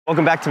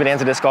Welcome back to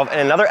Bonanza Disc Golf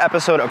and another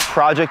episode of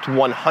Project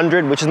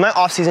 100, which is my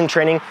off-season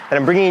training that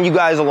I'm bringing you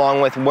guys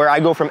along with, where I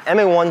go from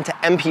MA1 to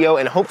MPO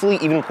and hopefully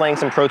even playing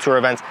some Pro Tour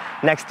events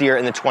next year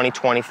in the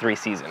 2023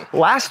 season.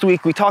 Last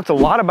week, we talked a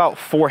lot about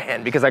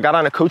forehand because I got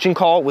on a coaching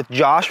call with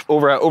Josh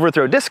over at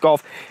Overthrow Disc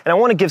Golf, and I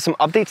want to give some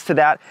updates to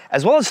that,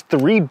 as well as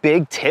 3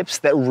 big tips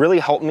that really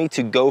helped me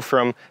to go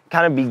from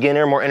kind of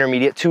beginner, more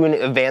intermediate, to an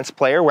advanced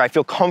player where I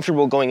feel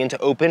comfortable going into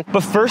open. But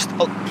first,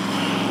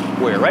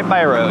 we're right by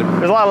a road.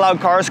 There's a lot of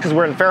loud cars because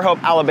we're in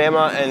Fairhope,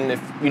 Alabama, and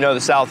if you know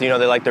the South, you know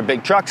they like their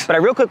big trucks. But I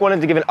real quick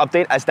wanted to give an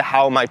update as to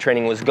how my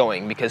training was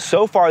going, because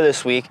so far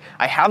this week,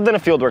 I have done a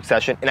fieldwork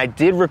session and I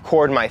did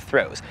record my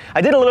throws. I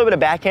did a little bit of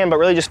backhand, but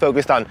really just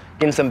focused on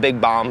getting some big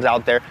bombs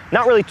out there.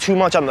 Not really too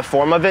much on the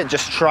form of it,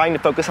 just trying to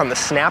focus on the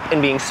snap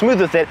and being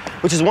smooth with it,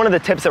 which is one of the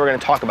tips that we're gonna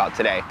talk about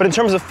today. But in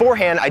terms of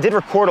forehand, I did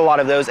record a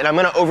lot of those, and I'm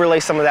gonna overlay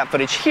some of that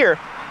footage here.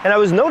 And I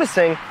was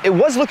noticing it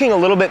was looking a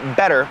little bit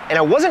better, and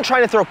I wasn't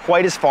trying to throw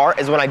quite as far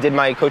as when I did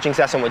my coaching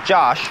session with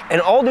Josh, and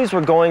all these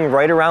were going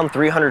right around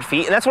 300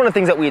 feet, and that's one of the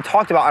things that we had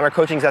talked about on our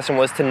coaching session,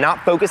 was to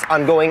not focus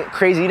on going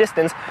crazy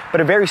distance,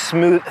 but a very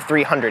smooth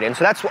 300. And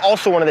so that's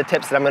also one of the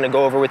tips that I'm gonna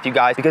go over with you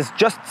guys, because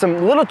just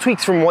some little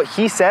tweaks from what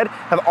he said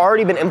have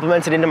already been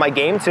implemented into my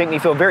game to make me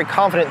feel very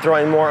confident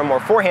throwing more and more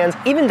forehands,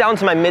 even down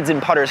to my mids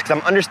and putters, because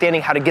I'm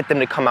understanding how to get them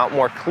to come out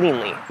more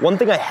cleanly. One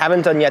thing I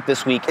haven't done yet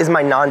this week is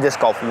my non-disc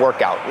golf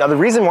workout. Now, the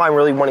reason why I'm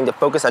really wanting to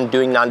focus on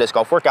doing non-disc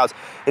golf workouts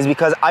is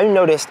because I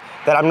noticed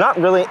that I'm not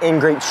really in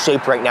great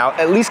shape right now,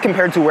 at least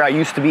compared to where I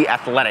used to be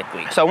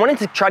athletically. So I wanted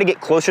to try to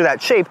get closer to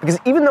that shape, because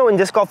even though in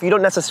disc golf you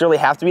don't necessarily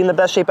have to be in the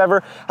best shape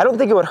ever, I don't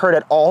think it would hurt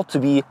at all to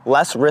be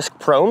less risk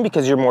prone,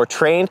 because you're more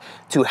trained,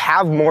 to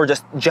have more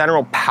just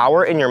general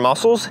power in your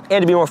muscles,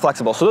 and to be more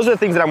flexible. So those are the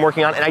things that I'm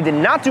working on, and I did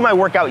not do my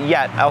workout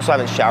yet. I also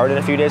haven't showered in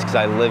a few days because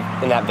I live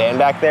in that van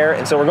back there,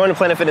 and so we're going to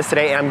Planet Fitness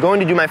today, and I'm going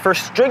to do my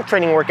first strength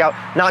training workout,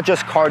 not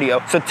just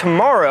cardio. So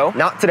tomorrow,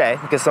 not today,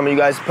 because some of you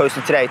guys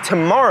posted today,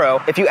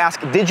 tomorrow, if you ask,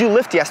 did you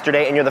lift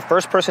yesterday, and you're the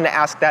first person to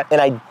ask that,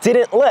 and I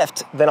didn't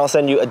lift, then I'll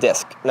send you a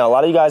disc. Now, a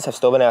lot of you guys have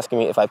still been asking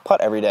me if I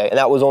putt every day, and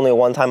that was only a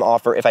one-time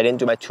offer if I didn't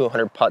do my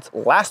 200 putts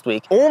last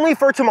week, only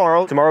for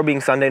tomorrow being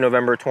Sunday,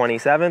 November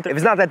 27th. If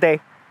it's not that day,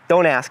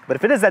 don't ask, but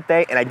if it is that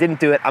day and I didn't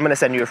do it, I'm gonna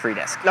send you a free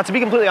disc. Now, to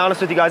be completely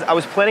honest with you guys, I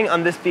was planning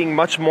on this being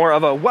much more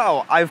of a,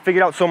 well, I've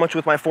figured out so much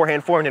with my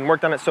forehand and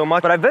worked on it so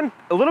much, but I've been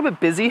a little bit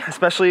busy,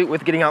 especially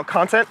with getting out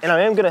content, and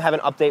I am gonna have an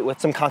update with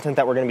some content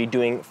that we're gonna be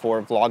doing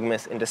for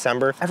Vlogmas in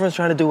December. Everyone's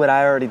trying to do what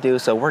I already do,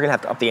 so we're gonna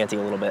have to up the ante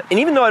a little bit. And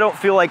even though I don't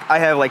feel like I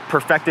have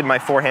perfected my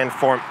forehand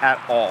form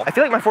at all, I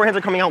feel like my forehands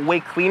are coming out way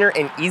cleaner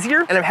and easier,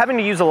 and I'm having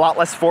to use a lot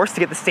less force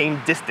to get the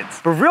same distance.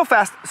 But real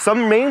fast,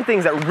 some main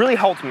things that really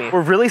helped me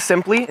were really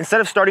simply,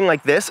 instead of starting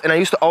like this, and I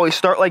used to always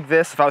start like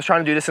this if I was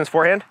trying to do distance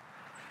forehand,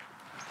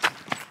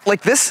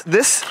 like this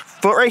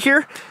foot right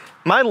here,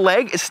 my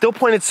leg is still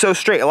pointed so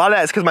straight. A lot of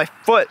that is because my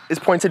foot is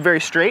pointed very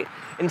straight,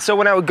 and so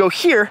when I would go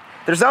here,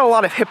 there's not a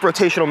lot of hip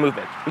rotational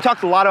movement. We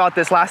talked a lot about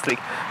this last week,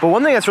 but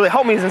one thing that's really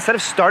helped me is, instead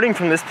of starting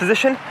from this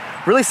position,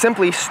 really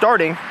simply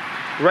starting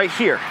right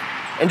here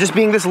and just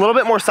being this a little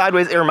bit more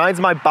sideways. It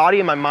reminds my body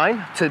and my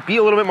mind to be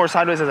a little bit more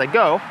sideways as I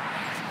go,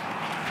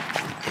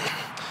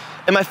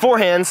 and my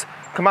forehands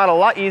come out a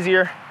lot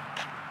easier.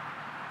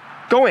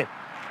 Go in.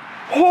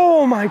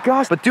 Oh my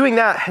gosh. But doing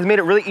that has made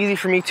it really easy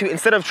for me to,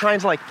 instead of trying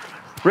to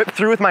rip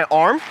through with my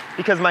arm,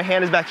 because my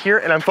hand is back here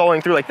and I'm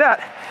following through like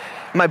that,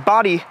 my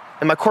body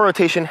and my core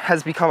rotation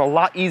has become a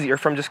lot easier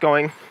from just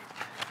going.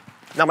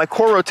 Now my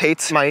core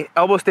rotates, my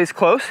elbow stays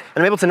close,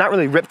 and I'm able to not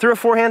really rip through a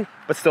forehand,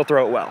 but still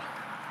throw it well.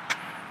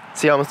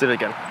 See, I almost did it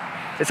again.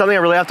 It's something I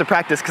really have to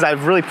practice, because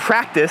I've really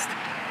practiced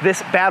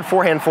this bad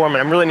forehand form,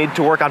 and I really need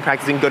to work on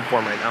practicing good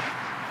form right now.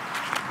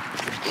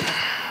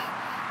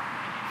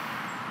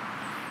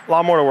 A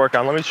lot more to work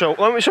on. Let me show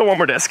one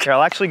more disc. Here,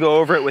 I'll actually go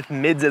over it with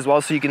mids as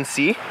well, so you can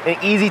see an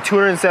easy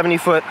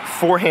 270-foot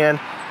forehand,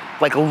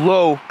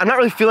 low. I'm not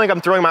really feeling like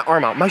I'm throwing my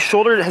arm out. My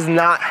shoulder has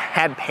not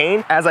had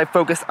pain as I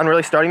focused on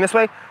really starting this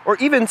way, or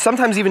even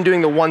sometimes even doing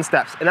the 1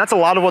 steps. And that's a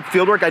lot of what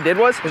field work I did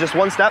was just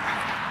 1 step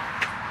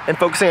and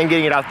focusing on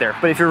getting it out there.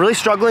 But if you're really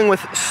struggling with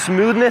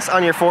smoothness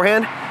on your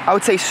forehand, I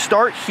would say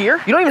start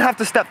here. You don't even have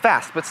to step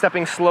fast, but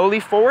stepping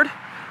slowly forward,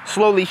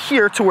 slowly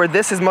here to where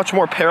this is much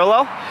more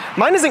parallel.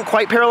 Mine isn't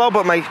quite parallel,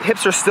 but my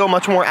hips are still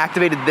much more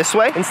activated this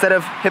way instead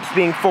of hips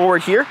being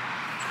forward here.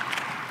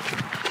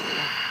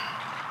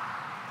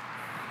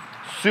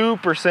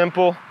 Super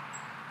simple.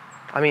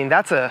 I mean,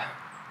 that's a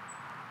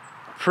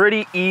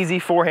pretty easy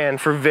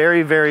forehand for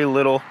very, very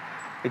little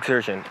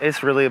exertion.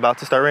 It's really about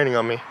to start raining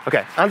on me.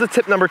 Okay, on to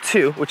tip number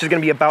 2, which is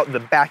gonna be about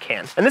the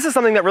backhand. And this is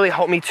something that really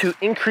helped me to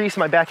increase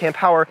my backhand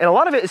power, and a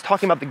lot of it is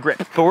talking about the grip.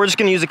 But we're just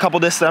gonna use a couple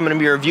discs that I'm gonna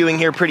be reviewing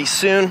here pretty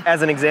soon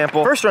as an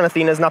example. First run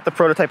Athenas, not the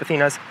prototype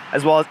Athenas,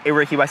 as well as a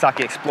Ricky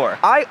Wysocki Explorer.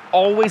 I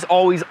always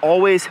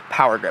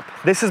power grip.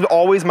 This is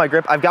always my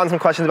grip. I've gotten some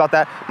questions about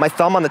that. My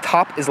thumb on the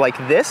top is like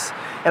this,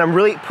 and I'm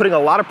really putting a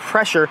lot of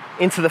pressure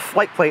into the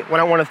flight plate when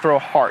I wanna throw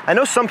hard. I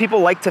know some people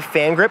like to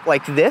fan grip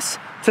like this,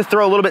 to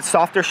throw a little bit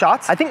softer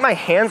shots, I think my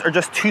hands are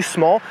just too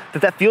small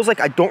that feels like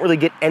I don't really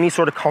get any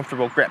sort of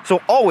comfortable grip.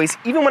 So always,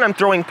 even when I'm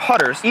throwing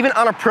putters, even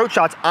on approach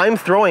shots, I'm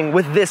throwing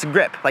with this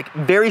grip, like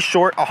very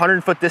short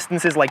 100-foot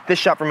distances like this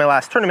shot from my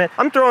last tournament,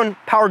 I'm throwing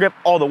power grip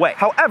all the way.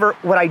 However,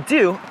 what I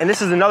do, and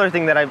this is another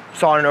thing that I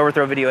saw in an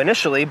overthrow video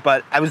initially,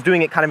 but I was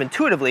doing it kind of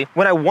intuitively,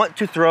 when I want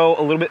to throw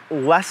a little bit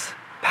less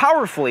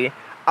powerfully,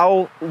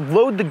 I'll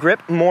load the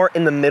grip more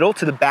in the middle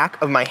to the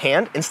back of my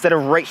hand instead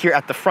of right here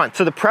at the front.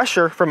 So the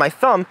pressure from my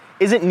thumb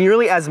isn't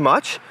nearly as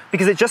much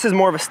because it just is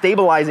more of a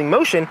stabilizing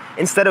motion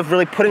instead of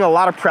really putting a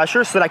lot of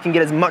pressure so that I can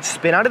get as much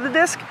spin out of the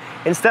disc.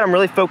 Instead, I'm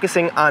really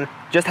focusing on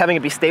just having it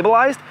be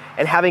stabilized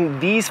and having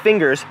these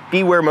fingers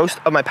be where most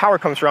of my power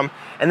comes from,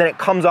 and then it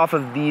comes off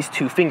of these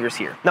two fingers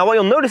here. Now, what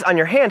you'll notice on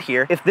your hand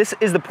here, if this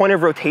is the point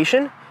of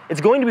rotation, it's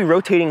going to be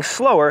rotating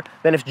slower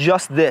than if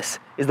just this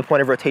is the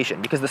point of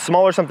rotation, because the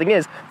smaller something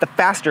is, the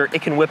faster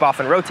it can whip off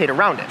and rotate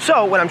around it.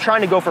 So when I'm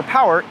trying to go for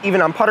power,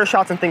 even on putter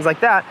shots and things like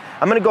that,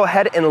 I'm gonna go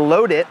ahead and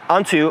load it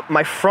onto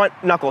my front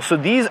knuckle. So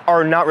these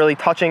are not really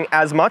touching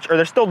as much, or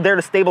they're still there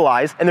to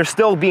stabilize, and they're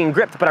still being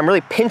gripped, but I'm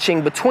really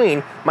pinching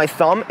between my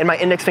thumb and my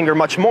index finger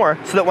much more,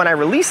 so that when I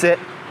release it,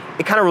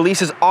 it kind of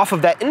releases off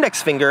of that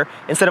index finger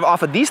instead of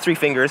off of these three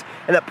fingers,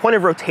 and that point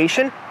of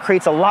rotation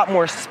creates a lot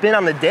more spin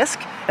on the disc,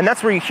 and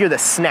that's where you hear the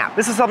snap.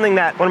 This is something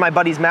that one of my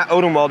buddies, Matt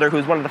Odenwalder,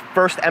 who's one of the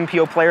first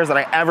MPO players that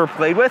I ever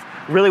played with,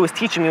 really was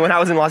teaching me when I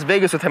was in Las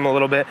Vegas with him a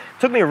little bit.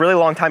 It took me a really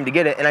long time to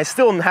get it, and I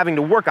still am having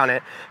to work on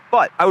it,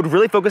 but I would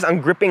really focus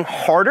on gripping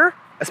harder,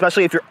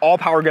 especially if you're all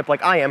power grip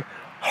like I am,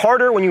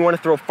 harder when you want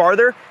to throw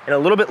farther, and a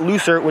little bit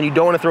looser when you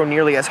don't want to throw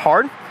nearly as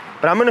hard.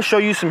 But I'm gonna show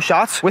you some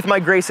shots with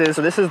my graces.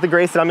 So this is the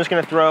grace that I'm just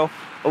gonna throw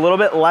a little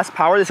bit less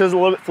power. This is a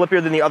little bit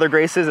flippier than the other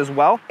graces as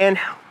well. And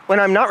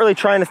when I'm not really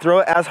trying to throw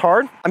it as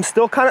hard, I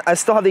still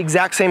have the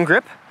exact same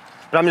grip,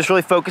 but I'm just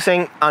really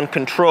focusing on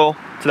control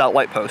to that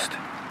light post.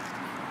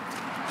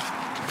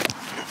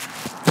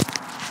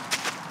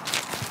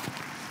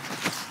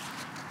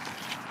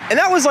 And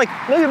that was like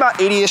maybe about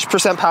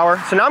 80-ish%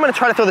 power. So now I'm gonna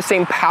try to throw the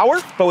same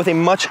power, but with a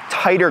much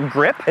tighter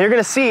grip. And you're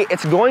gonna see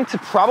it's going to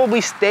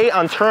probably stay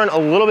on turn a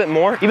little bit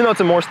more, even though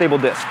it's a more stable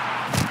disc.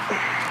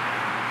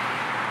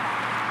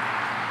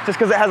 Just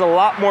because it has a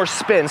lot more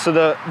spin. So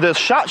the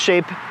shot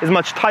shape is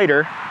much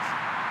tighter.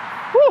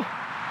 Woo!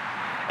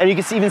 And you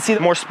can even see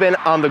more spin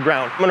on the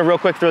ground. I'm gonna real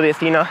quick throw the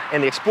Athena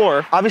and the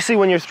Explorer. Obviously,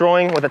 when you're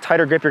throwing with a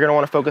tighter grip, you're gonna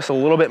wanna focus a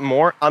little bit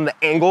more on the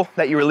angle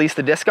that you release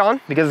the disc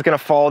on, because it's gonna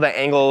follow that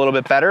angle a little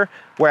bit better.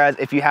 Whereas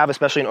if you have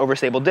especially an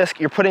overstable disc,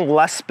 you're putting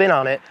less spin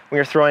on it when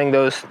you're throwing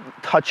those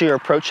touchy or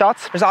approach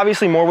shots. There's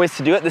obviously more ways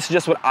to do it. This is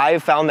just what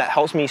I've found that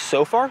helps me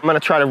so far. I'm gonna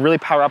try to really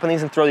power up on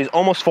these and throw these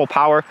almost full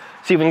power,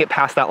 see if we can get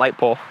past that light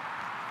pole.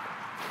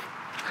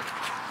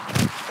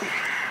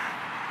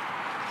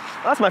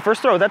 That's my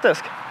first throw with that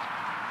disc.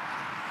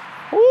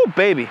 Ooh,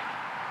 baby.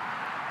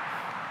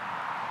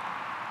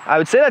 I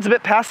would say that's a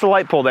bit past the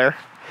light pole there.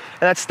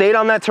 And that stayed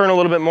on that turn a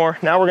little bit more.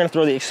 Now we're gonna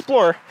throw the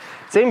Explorer.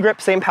 Same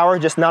grip, same power,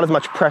 just not as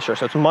much pressure,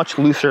 so it's much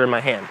looser in my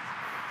hand.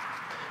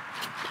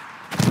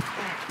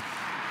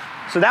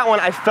 So that one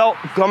I felt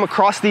come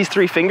across these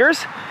three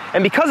fingers,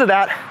 and because of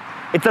that,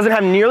 it doesn't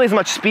have nearly as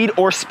much speed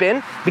or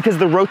spin because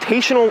the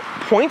rotational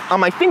point on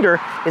my finger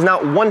is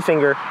not one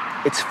finger,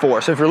 it's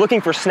four. So if you're looking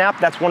for snap,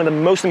 that's one of the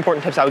most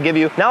important tips I would give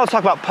you. Now let's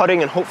talk about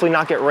putting and hopefully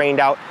not get rained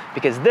out,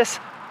 because this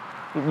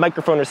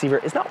microphone receiver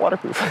is not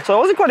waterproof. So I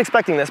wasn't quite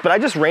expecting this, but I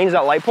just ranged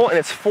that light pole and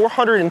it's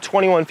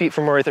 421 feet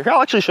from right there.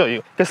 I'll actually show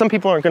you, because some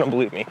people aren't gonna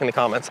believe me in the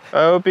comments.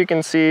 I hope you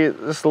can see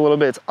this a little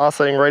bit. It's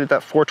oscillating right at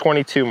that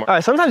 422 mark. All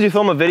right, sometimes you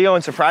film a video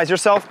and surprise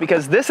yourself,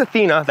 because this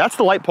Athena, that's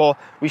the light pole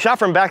we shot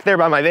from back there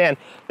by my van.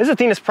 This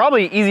Athena's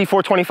probably easy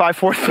 425,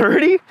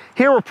 430.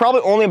 Here we're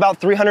probably only about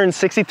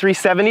 360,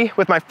 370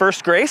 with my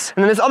first grace.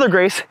 And then this other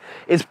grace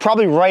is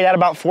probably right at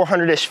about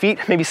 400-ish feet,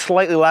 maybe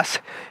slightly less.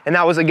 And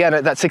that was again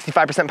at that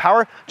 65%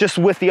 power, just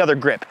with the other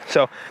grip.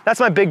 So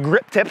that's my big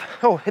grip tip.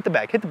 Oh, hit the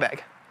bag, hit the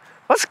bag.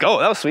 Let's go,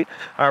 that was sweet.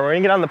 All right, we're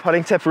gonna get on the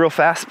putting tip real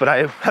fast, but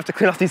I have to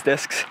clean off these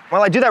discs.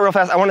 While I do that real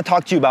fast, I wanna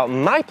talk to you about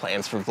my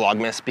plans for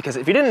Vlogmas, because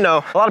if you didn't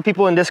know, a lot of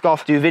people in disc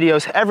golf do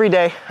videos every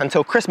day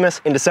until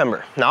Christmas in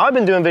December. Now, I've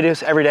been doing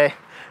videos every day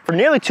for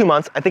nearly 2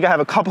 months. I think I have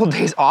a couple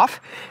days off,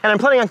 and I'm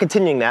planning on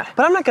continuing that,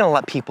 but I'm not gonna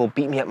let people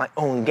beat me at my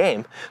own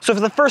game. So for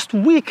the first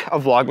week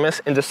of Vlogmas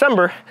in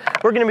December,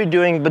 we're gonna be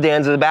doing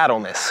Bedanza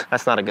Battlemas.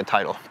 That's not a good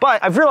title.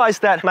 But I've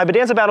realized that my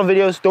Bedanza Battle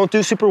videos don't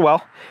do super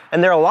well,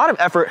 and they're a lot of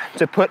effort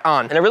to put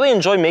on. And I really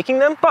enjoy making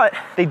them, but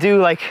they do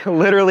like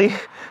literally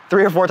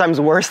 3 or 4 times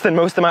worse than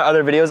most of my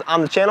other videos on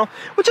the channel,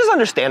 which is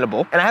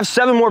understandable. And I have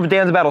 7 more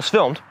Bedanza battles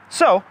filmed.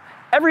 So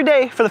every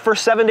day for the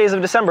first 7 days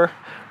of December,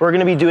 we're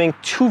gonna be doing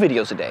 2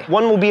 videos a day.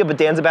 One will be a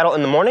Bonanza battle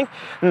in the morning,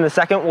 and then the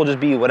second will just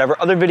be whatever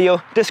other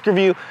video, disc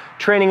review,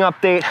 training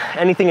update,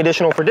 anything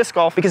additional for disc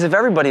golf, because if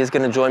everybody is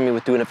gonna join me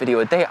with doing a video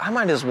a day, I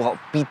might as well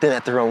beat them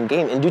at their own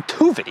game and do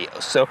 2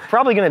 videos. So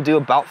probably gonna do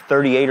about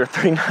 38 or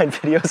 39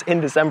 videos in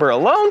December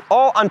alone,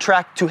 all on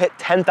track to hit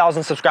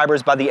 10,000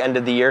 subscribers by the end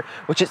of the year,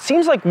 which it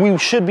seems like we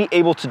should be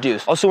able to do.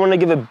 Also want to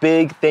give a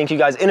big thank you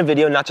guys in a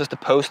video, not just a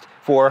post,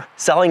 for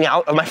selling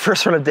out of my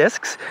first run of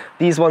discs.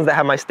 These ones that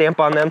have my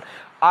stamp on them.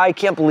 I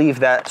can't believe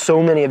that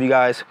so many of you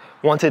guys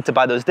wanted to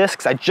buy those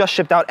discs. I just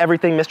shipped out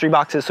everything, mystery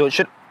boxes, so it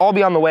should all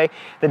be on the way.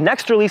 The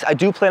next release, I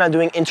do plan on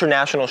doing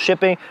international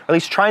shipping, or at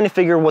least trying to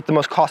figure what the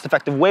most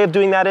cost-effective way of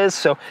doing that is.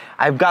 So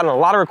I've gotten a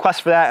lot of requests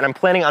for that, and I'm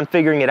planning on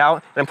figuring it out,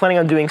 and I'm planning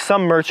on doing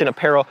some merch and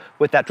apparel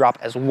with that drop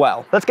as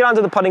well. Let's get on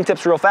to the putting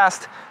tips real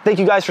fast. Thank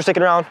you guys for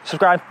sticking around.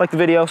 Subscribe, like the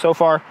video so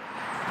far,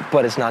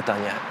 but it's not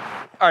done yet.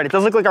 All right, it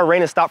does look like our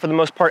rain has stopped for the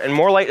most part, and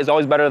more light is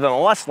always better than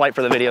less light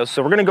for the videos.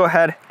 So we're gonna go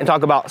ahead and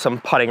talk about some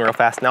putting real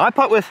fast. Now I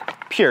putt with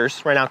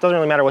Pures right now. It doesn't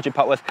really matter what you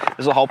putt with,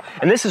 this will help.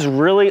 And this is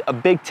really a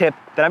big tip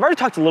that I've already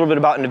talked a little bit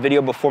about in a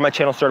video before my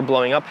channel started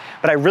blowing up,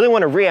 but I really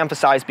wanna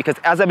re-emphasize because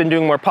as I've been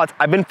doing more putts,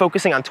 I've been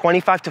focusing on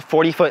 25 to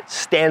 40 foot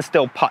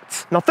standstill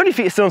putts. Now 30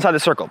 feet is still inside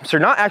the circle, so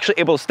you're not actually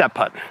able to step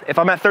putt. If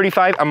I'm at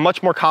 35, I'm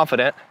much more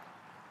confident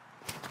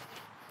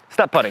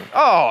step putting.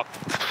 Oh,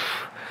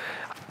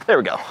 there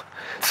we go.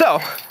 So,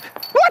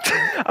 what?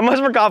 I'm much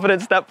more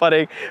confident step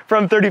putting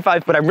from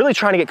 35, but I'm really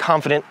trying to get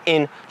confident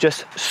in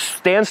just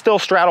standstill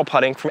straddle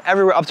putting from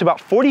everywhere up to about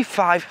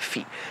 45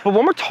 feet. But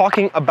when we're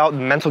talking about the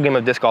mental game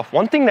of disc golf,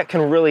 one thing that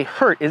can really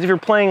hurt is if you're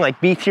playing like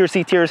B tier,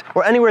 C tiers,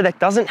 or anywhere that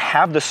doesn't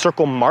have the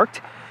circle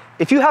marked.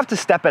 If you have to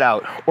step it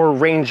out or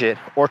range it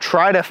or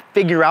try to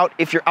figure out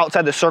if you're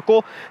outside the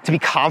circle to be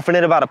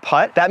confident about a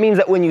putt, that means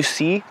that when you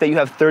see that you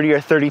have 30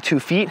 or 32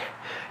 feet,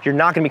 you're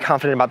not gonna be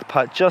confident about the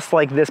putt, just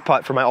like this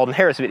putt from my Alden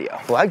Harris video.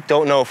 Well, I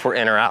don't know if we're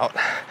in or out.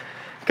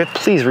 Could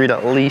please read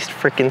at least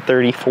freaking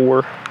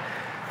 34.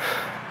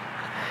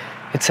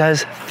 It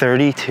says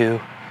 32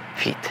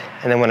 feet.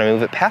 And then when I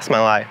move it past my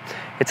lie,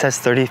 it says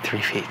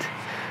 33 feet.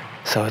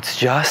 So it's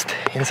just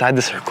inside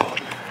the circle.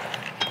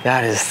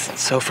 That is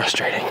so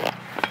frustrating.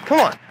 Come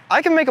on,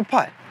 I can make a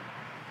putt.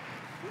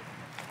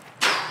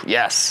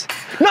 Yes.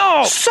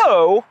 No!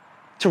 So,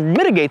 to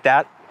mitigate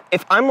that,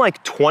 if I'm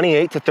like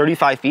 28 to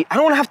 35 feet, I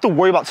don't wanna have to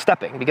worry about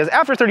stepping because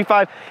after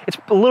 35, it's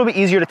a little bit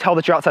easier to tell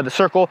that you're outside the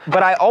circle,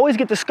 but I always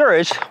get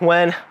discouraged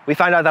when we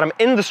find out that I'm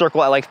in the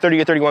circle at like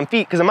 30 or 31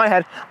 feet because in my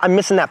head, I'm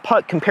missing that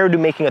putt compared to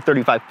making a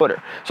 35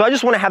 footer. So I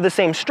just wanna have the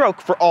same stroke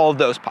for all of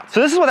those putts.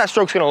 So this is what that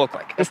stroke's gonna look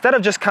like. Instead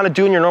of just kind of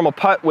doing your normal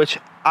putt, which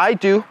I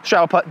do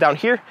straddle putt down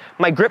here,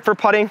 my grip for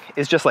putting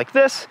is just like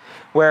this,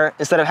 where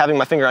instead of having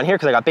my finger on here,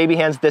 because I got baby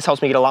hands, this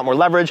helps me get a lot more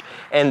leverage,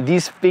 and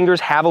these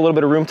fingers have a little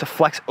bit of room to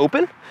flex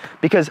open,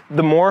 because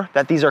the more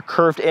that these are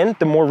curved in,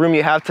 the more room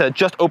you have to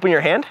just open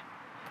your hand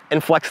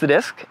and flex the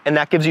disc, and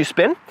that gives you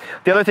spin.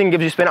 The other thing that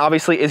gives you spin,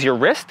 obviously, is your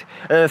wrist,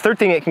 and then the third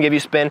thing that can give you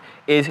spin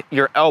is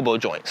your elbow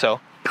joint. So,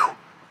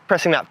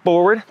 pressing that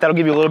forward, that'll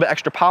give you a little bit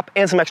extra pop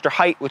and some extra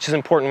height, which is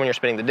important when you're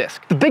spinning the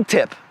disc. The big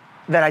tip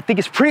that I think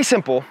is pretty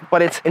simple,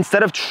 but it's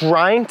instead of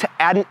trying to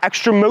add an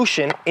extra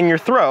motion in your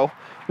throw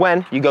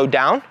when you go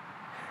down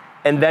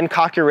and then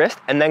cock your wrist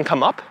and then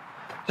come up,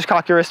 just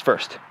cock your wrist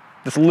first.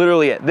 That's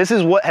literally it. This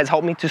is what has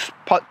helped me to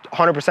putt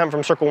 100%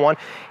 from circle 1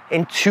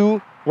 in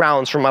 2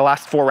 rounds from my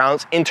last 4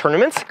 rounds in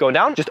tournaments. Going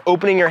down, just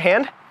opening your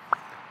hand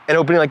and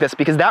opening like this,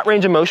 because that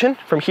range of motion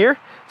from here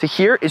to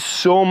here is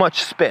so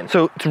much spin.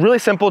 So it's really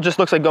simple, just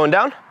looks like going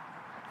down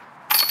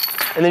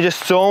and then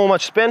just so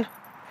much spin.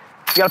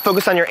 You gotta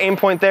focus on your aim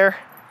point there.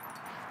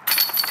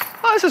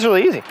 Oh, this is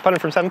really easy, putting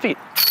from 7 feet.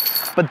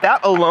 But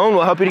that alone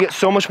will help you to get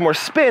so much more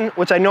spin,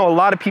 which I know a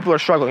lot of people are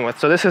struggling with.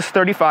 So this is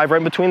 35, right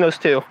in between those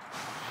two.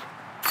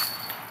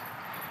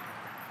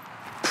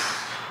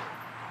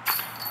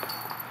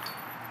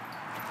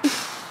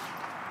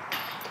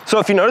 So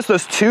if you notice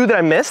those 2 that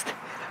I missed,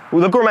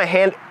 look where my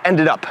hand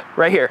ended up,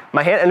 right here.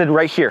 My hand ended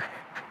right here,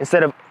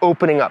 instead of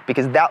opening up,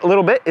 because that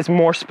little bit is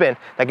more spin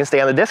that can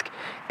stay on the disc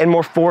and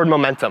more forward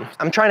momentum.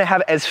 I'm trying to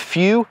have as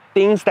few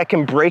things that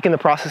can break in the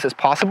process as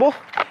possible.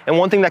 And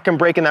one thing that can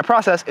break in that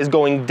process is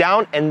going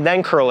down and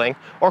then curling,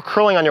 or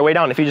curling on your way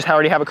down. If you just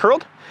already have it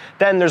curled,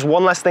 then there's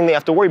one less thing that you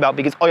have to worry about,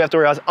 because all you have to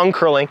worry about is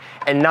uncurling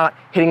and not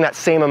hitting that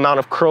same amount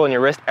of curl in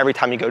your wrist every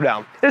time you go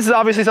down. This is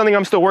obviously something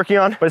I'm still working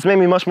on, but it's made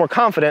me much more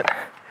confident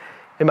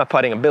in my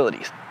putting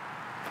abilities.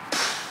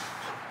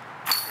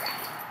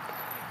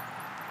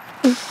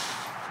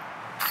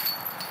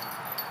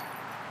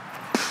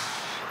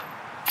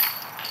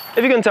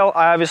 If you can tell,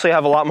 I obviously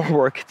have a lot more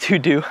work to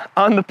do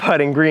on the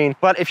putting green,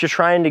 but if you're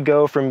trying to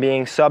go from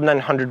being sub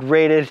 900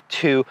 rated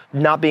to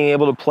not being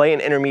able to play an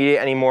intermediate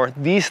anymore,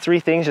 these 3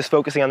 things, just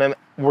focusing on them,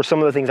 were some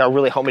of the things that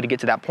really helped me to get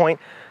to that point.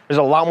 There's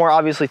a lot more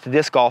obviously to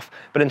disc golf,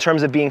 but in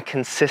terms of being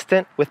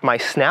consistent with my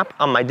snap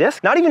on my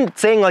disc, not even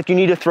saying like you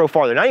need to throw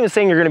farther, not even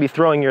saying you're gonna be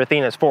throwing your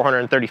Athenas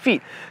 430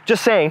 feet,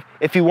 just saying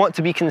if you want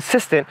to be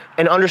consistent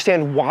and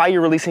understand why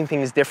you're releasing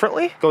things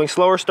differently, going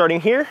slower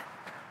starting here,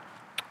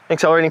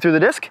 accelerating through the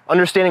disc,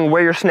 understanding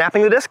where you're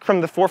snapping the disc from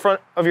the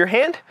forefront of your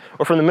hand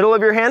or from the middle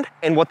of your hand,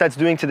 and what that's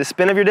doing to the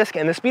spin of your disc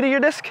and the speed of your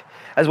disc,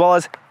 as well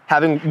as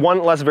having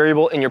one less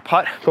variable in your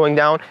putt going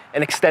down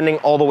and extending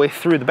all the way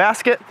through the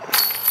basket.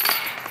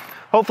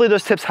 Hopefully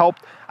those tips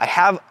helped. I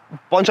have a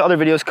bunch of other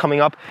videos coming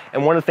up,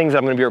 and one of the things that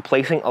I'm gonna be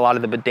replacing a lot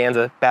of the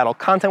Bedanza battle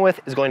content with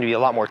is going to be a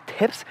lot more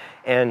tips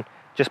and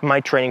just my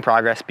training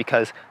progress,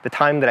 because the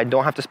time that I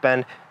don't have to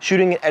spend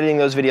shooting and editing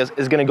those videos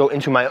is gonna go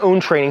into my own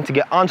training to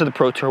get onto the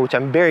Pro Tour, which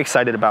I'm very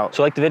excited about.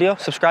 So like the video,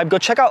 subscribe, go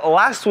check out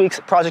last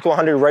week's Project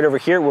 100 right over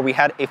here, where we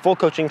had a full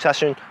coaching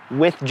session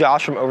with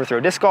Josh from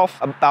Overthrow Disc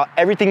Golf about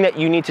everything that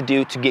you need to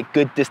do to get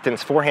good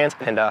distance forehands.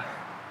 And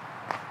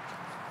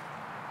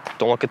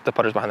don't look at the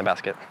putters behind the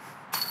basket.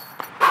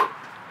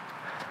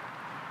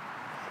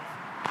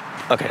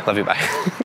 Okay, love you, bye.